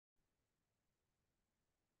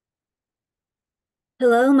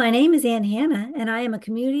Hello, my name is Ann Hanna, and I am a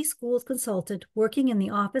community schools consultant working in the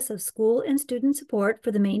Office of School and Student Support for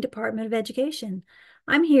the Maine Department of Education.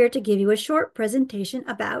 I'm here to give you a short presentation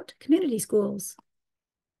about community schools.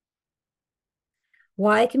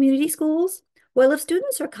 Why community schools? Well, if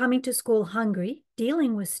students are coming to school hungry,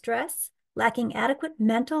 dealing with stress, lacking adequate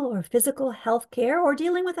mental or physical health care, or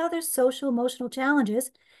dealing with other social emotional challenges,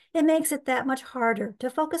 it makes it that much harder to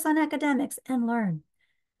focus on academics and learn.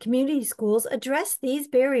 Community schools address these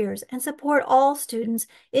barriers and support all students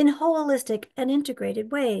in holistic and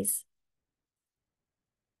integrated ways.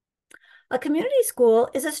 A community school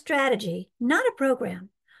is a strategy, not a program.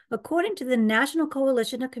 According to the National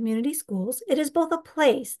Coalition of Community Schools, it is both a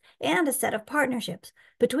place and a set of partnerships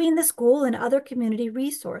between the school and other community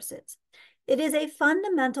resources. It is a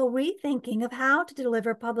fundamental rethinking of how to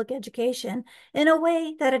deliver public education in a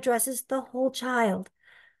way that addresses the whole child.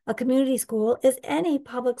 A community school is any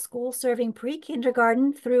public school serving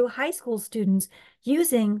pre-kindergarten through high school students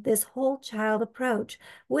using this whole child approach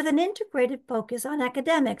with an integrated focus on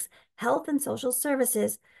academics, health and social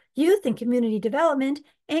services, youth and community development,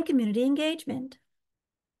 and community engagement.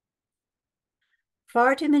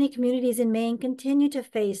 Far too many communities in Maine continue to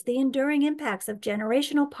face the enduring impacts of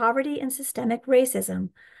generational poverty and systemic racism.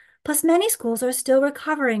 Plus, many schools are still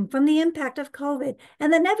recovering from the impact of COVID,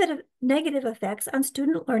 and the negative effects on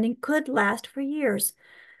student learning could last for years.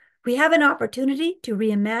 We have an opportunity to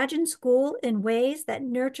reimagine school in ways that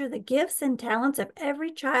nurture the gifts and talents of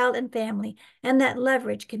every child and family, and that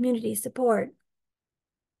leverage community support.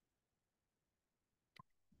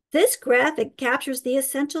 This graphic captures the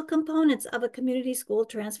essential components of a community school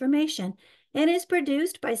transformation and is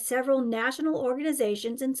produced by several national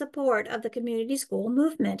organizations in support of the community school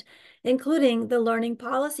movement, including the Learning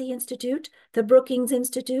Policy Institute, the Brookings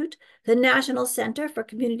Institute, the National Center for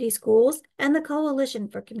Community Schools, and the Coalition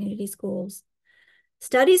for Community Schools.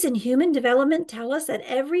 Studies in human development tell us that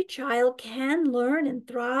every child can learn and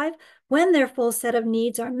thrive when their full set of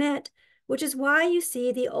needs are met, which is why you see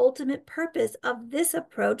the ultimate purpose of this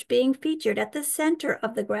approach being featured at the center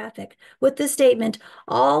of the graphic with the statement,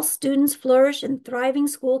 all students flourish in thriving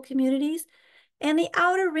school communities, and the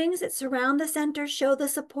outer rings that surround the center show the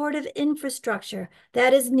supportive infrastructure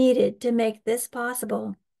that is needed to make this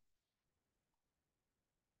possible.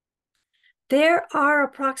 There are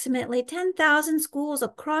approximately 10,000 schools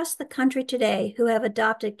across the country today who have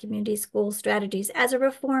adopted community school strategies as a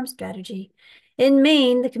reform strategy. In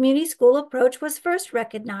Maine, the community school approach was first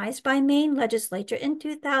recognized by Maine legislature in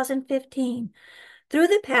 2015 through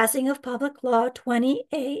the passing of Public Law 20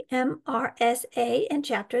 AMRSA in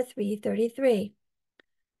Chapter 333.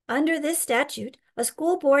 Under this statute, a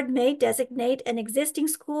school board may designate an existing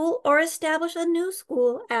school or establish a new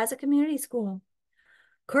school as a community school.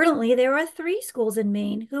 Currently, there are 3 schools in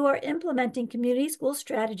Maine who are implementing community school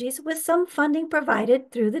strategies with some funding provided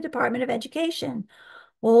through the Department of Education: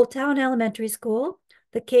 Old Town Elementary School,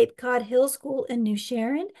 the Cape Cod Hill School in New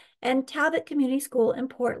Sharon, and Talbot Community School in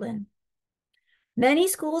Portland. Many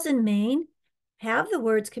schools in Maine have the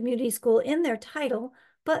words community school in their title,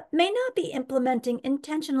 but may not be implementing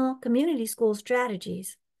intentional community school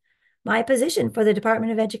strategies. My position for the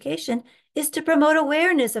Department of Education is to promote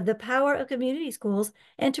awareness of the power of community schools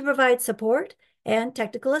and to provide support and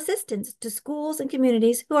technical assistance to schools and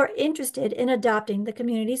communities who are interested in adopting the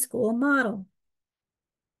community school model.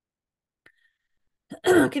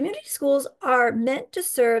 Community schools are meant to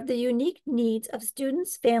serve the unique needs of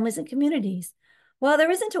students, families, and communities. While there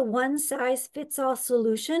isn't a one-size-fits-all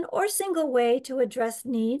solution or single way to address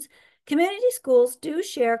needs, community schools do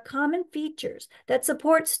share common features that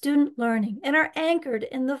support student learning and are anchored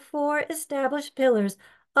in the 4 established pillars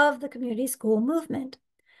of the community school movement.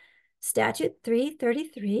 Statute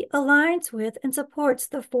 333 aligns with and supports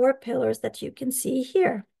the 4 pillars that you can see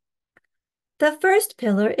here. The first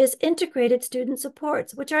pillar is integrated student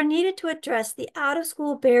supports, which are needed to address the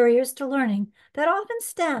out-of-school barriers to learning that often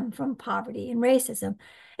stem from poverty and racism,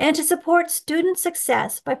 and to support student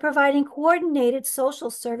success by providing coordinated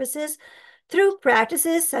social services through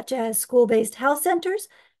practices such as school-based health centers,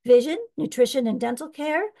 vision, nutrition and dental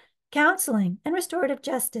care, counseling, and restorative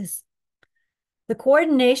justice. The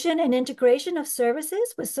coordination and integration of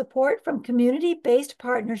services with support from community-based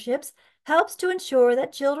partnerships helps to ensure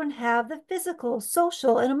that children have the physical,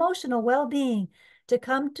 social, and emotional well-being to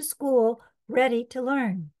come to school ready to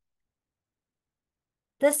learn.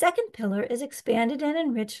 The second pillar is expanded and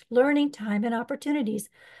enriched learning time and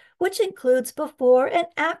opportunities, which includes before and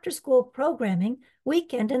after school programming,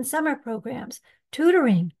 weekend and summer programs,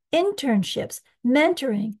 tutoring, internships,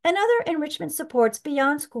 mentoring, and other enrichment supports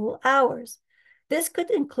beyond school hours. This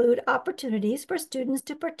could include opportunities for students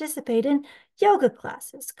to participate in yoga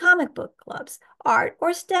classes, comic book clubs, art,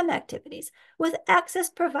 or STEM activities, with access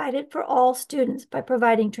provided for all students by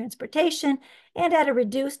providing transportation and at a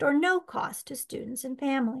reduced or no cost to students and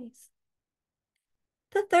families.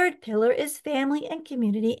 The third pillar is family and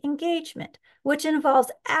community engagement, which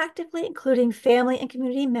involves actively including family and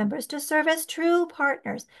community members to serve as true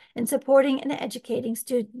partners in supporting and educating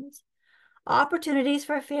students. Opportunities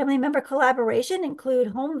for family member collaboration include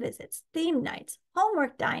home visits, theme nights,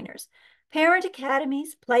 homework diners, parent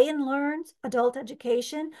academies, play and learns, adult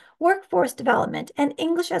education, workforce development, and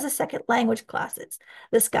English as a second language classes.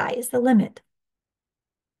 The sky is the limit.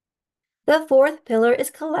 The fourth pillar is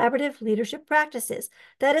collaborative leadership practices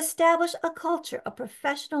that establish a culture of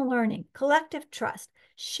professional learning, collective trust,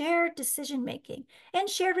 shared decision-making, and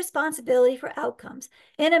shared responsibility for outcomes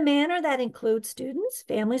in a manner that includes students,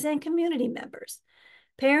 families, and community members.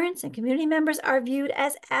 Parents and community members are viewed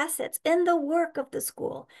as assets in the work of the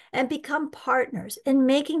school and become partners in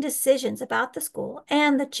making decisions about the school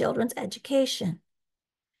and the children's education.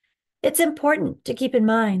 It's important to keep in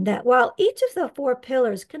mind that while each of the four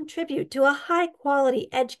pillars contribute to a high-quality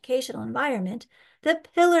educational environment, the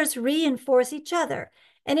pillars reinforce each other,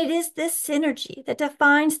 and it is this synergy that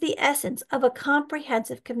defines the essence of a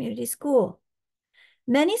comprehensive community school.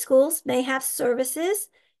 Many schools may have services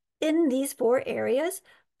in these four areas,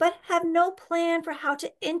 but have no plan for how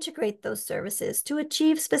to integrate those services to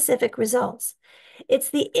achieve specific results.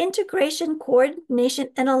 It's the integration, coordination,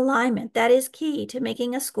 and alignment that is key to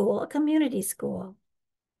making a school a community school.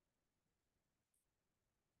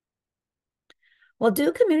 Well,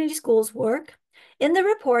 do community schools work? In the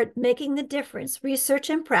report, Making the Difference, Research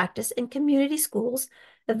and Practice in Community Schools,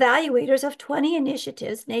 evaluators of 20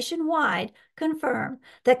 initiatives nationwide confirm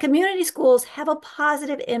that community schools have a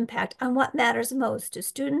positive impact on what matters most to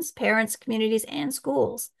students, parents, communities, and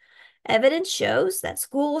schools. Evidence shows that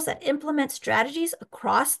schools that implement strategies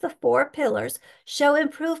across the four pillars show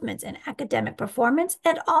improvements in academic performance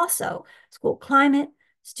and also school climate,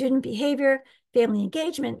 student behavior, family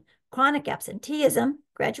engagement, chronic absenteeism,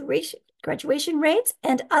 graduation rates,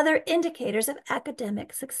 and other indicators of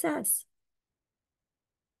academic success.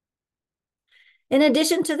 In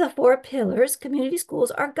addition to the four pillars, community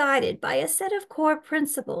schools are guided by a set of core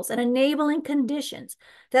principles and enabling conditions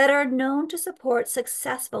that are known to support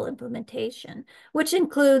successful implementation, which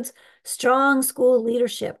includes strong school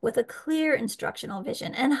leadership with a clear instructional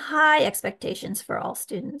vision and high expectations for all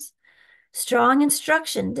students. Strong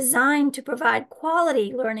instruction designed to provide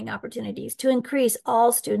quality learning opportunities to increase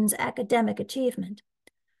all students' academic achievement.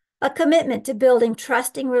 A commitment to building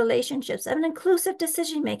trusting relationships and inclusive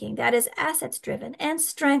decision-making that is assets-driven and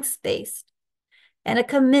strengths-based. And a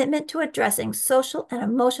commitment to addressing social and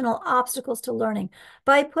emotional obstacles to learning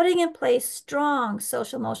by putting in place strong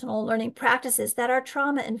social-emotional learning practices that are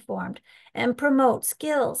trauma-informed and promote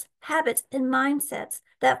skills, habits, and mindsets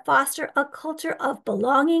that foster a culture of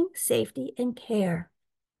belonging, safety, and care.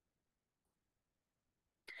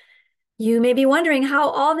 You may be wondering how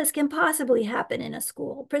all this can possibly happen in a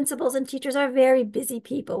school. Principals and teachers are very busy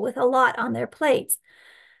people with a lot on their plates.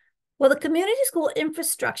 Well, the community school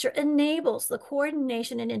infrastructure enables the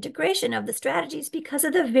coordination and integration of the strategies because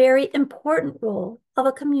of the very important role of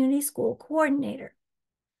a community school coordinator.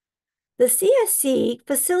 The CSC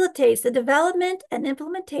facilitates the development and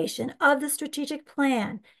implementation of the strategic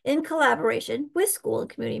plan in collaboration with school and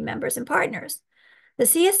community members and partners. The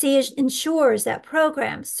CSC ensures that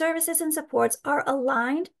programs, services, and supports are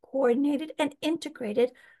aligned, coordinated, and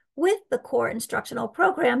integrated with the core instructional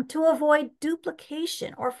program to avoid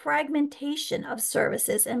duplication or fragmentation of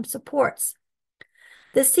services and supports.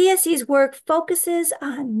 The CSC's work focuses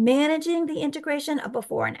on managing the integration of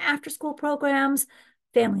before and after school programs,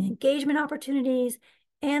 family engagement opportunities,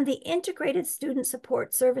 and the integrated student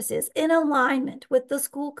support services in alignment with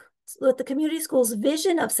the community school's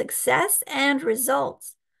vision of success and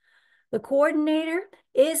results. The coordinator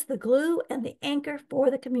is the glue and the anchor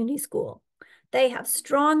for the community school. They have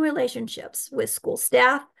strong relationships with school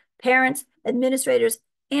staff, parents, administrators,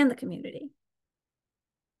 and the community.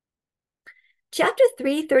 Chapter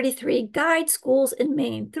 333 guides schools in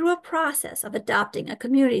Maine through a process of adopting a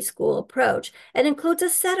community school approach and includes a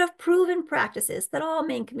set of proven practices that all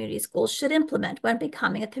Maine community schools should implement when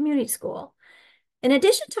becoming a community school. In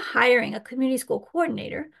addition to hiring a community school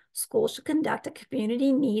coordinator, schools should conduct a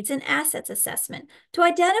community needs and assets assessment to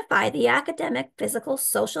identify the academic, physical,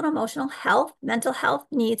 social, and emotional health, mental health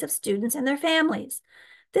needs of students and their families.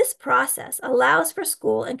 This process allows for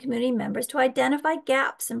school and community members to identify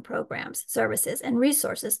gaps in programs, services, and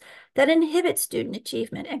resources that inhibit student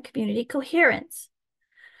achievement and community coherence.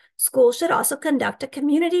 Schools should also conduct a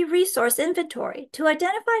community resource inventory to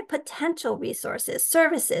identify potential resources,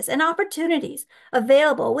 services, and opportunities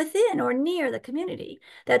available within or near the community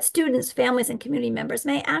that students, families, and community members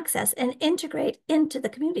may access and integrate into the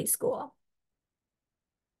community school.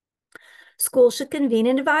 Schools should convene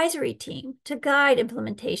an advisory team to guide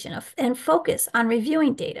implementation and focus on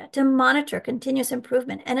reviewing data to monitor continuous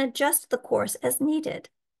improvement and adjust the course as needed.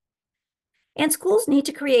 And schools need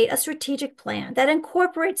to create a strategic plan that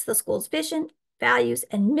incorporates the school's vision, values,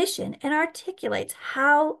 and mission and articulates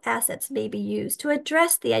how assets may be used to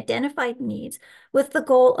address the identified needs with the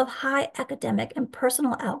goal of high academic and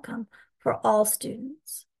personal outcome for all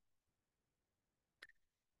students.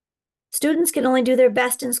 Students can only do their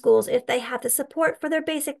best in schools if they have the support for their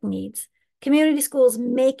basic needs. Community schools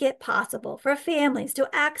make it possible for families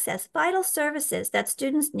to access vital services that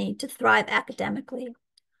students need to thrive academically.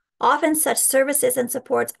 Often such services and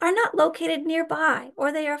supports are not located nearby,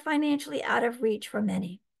 or they are financially out of reach for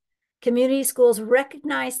many. Community schools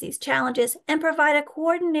recognize these challenges and provide a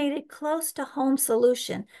coordinated, close-to-home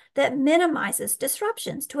solution that minimizes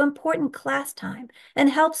disruptions to important class time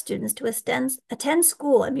and helps students to attend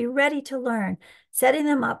school and be ready to learn, setting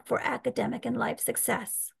them up for academic and life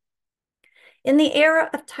success. In the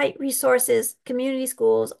era of tight resources, community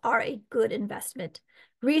schools are a good investment.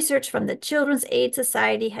 Research from the Children's Aid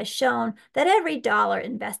Society has shown that every dollar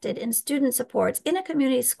invested in student supports in a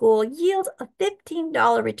community school yields a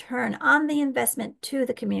 $15 return on the investment to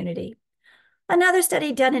the community. Another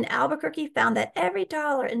study done in Albuquerque found that every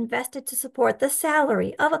dollar invested to support the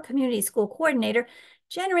salary of a community school coordinator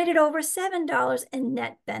generated over $7 in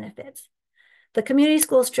net benefits. The community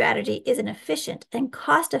school strategy is an efficient and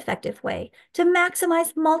cost-effective way to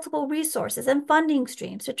maximize multiple resources and funding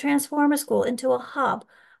streams to transform a school into a hub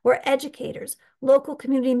where educators, local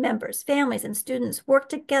community members, families, and students work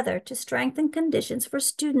together to strengthen conditions for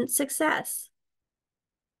student success.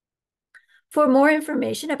 For more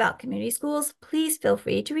information about community schools, please feel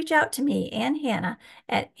free to reach out to me, Ann Hanna,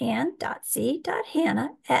 at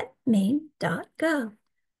ann.c.hanna@maine.gov.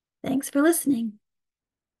 Thanks for listening.